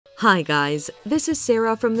Hi guys, this is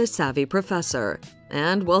Sarah from The Savvy Professor,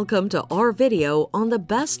 and welcome to our video on the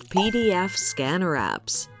best PDF scanner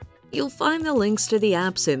apps. You'll find the links to the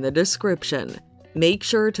apps in the description. Make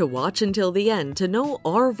sure to watch until the end to know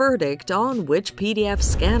our verdict on which PDF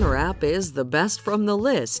scanner app is the best from the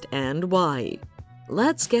list and why.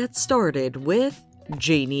 Let's get started with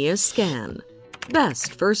Genius Scan.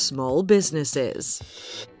 Best for small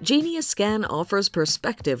businesses. Genius Scan offers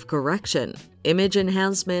perspective correction, image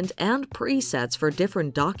enhancement, and presets for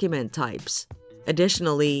different document types.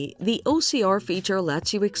 Additionally, the OCR feature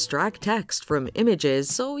lets you extract text from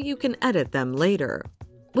images so you can edit them later.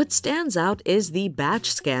 What stands out is the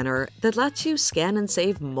batch scanner that lets you scan and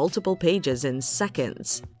save multiple pages in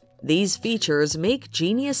seconds. These features make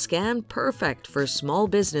Genius Scan perfect for small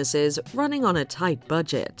businesses running on a tight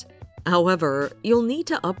budget. However, you'll need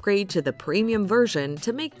to upgrade to the premium version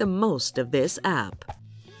to make the most of this app.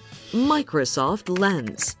 Microsoft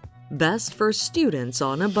Lens. Best for students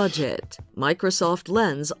on a budget. Microsoft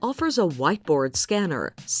Lens offers a whiteboard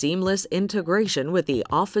scanner, seamless integration with the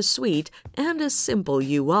Office suite, and a simple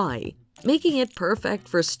UI, making it perfect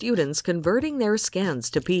for students converting their scans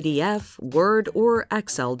to PDF, Word, or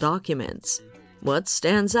Excel documents. What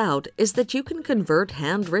stands out is that you can convert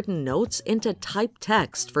handwritten notes into typed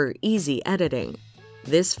text for easy editing.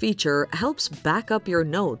 This feature helps back up your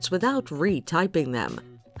notes without retyping them.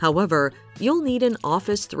 However, you'll need an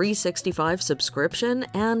Office 365 subscription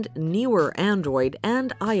and newer Android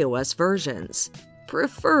and iOS versions,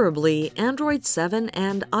 preferably Android 7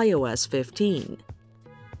 and iOS 15.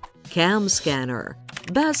 CamScanner.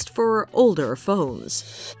 Best for older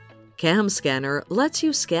phones. CamScanner lets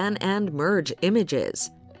you scan and merge images.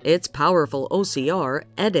 Its powerful OCR,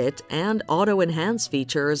 edit, and auto-enhance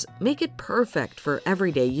features make it perfect for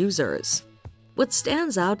everyday users. What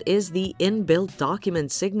stands out is the inbuilt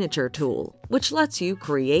document signature tool, which lets you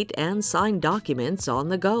create and sign documents on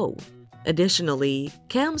the go. Additionally,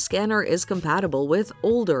 CamScanner is compatible with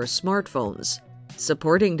older smartphones,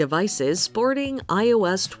 supporting devices sporting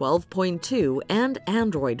iOS 12.2 and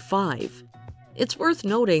Android 5. It's worth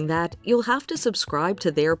noting that you'll have to subscribe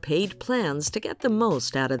to their paid plans to get the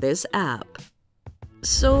most out of this app.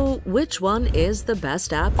 So, which one is the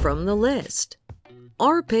best app from the list?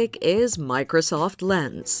 Our pick is Microsoft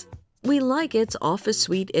Lens. We like its Office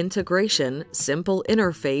suite integration, simple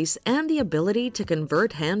interface, and the ability to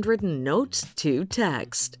convert handwritten notes to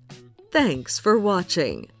text. Thanks for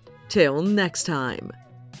watching. Till next time.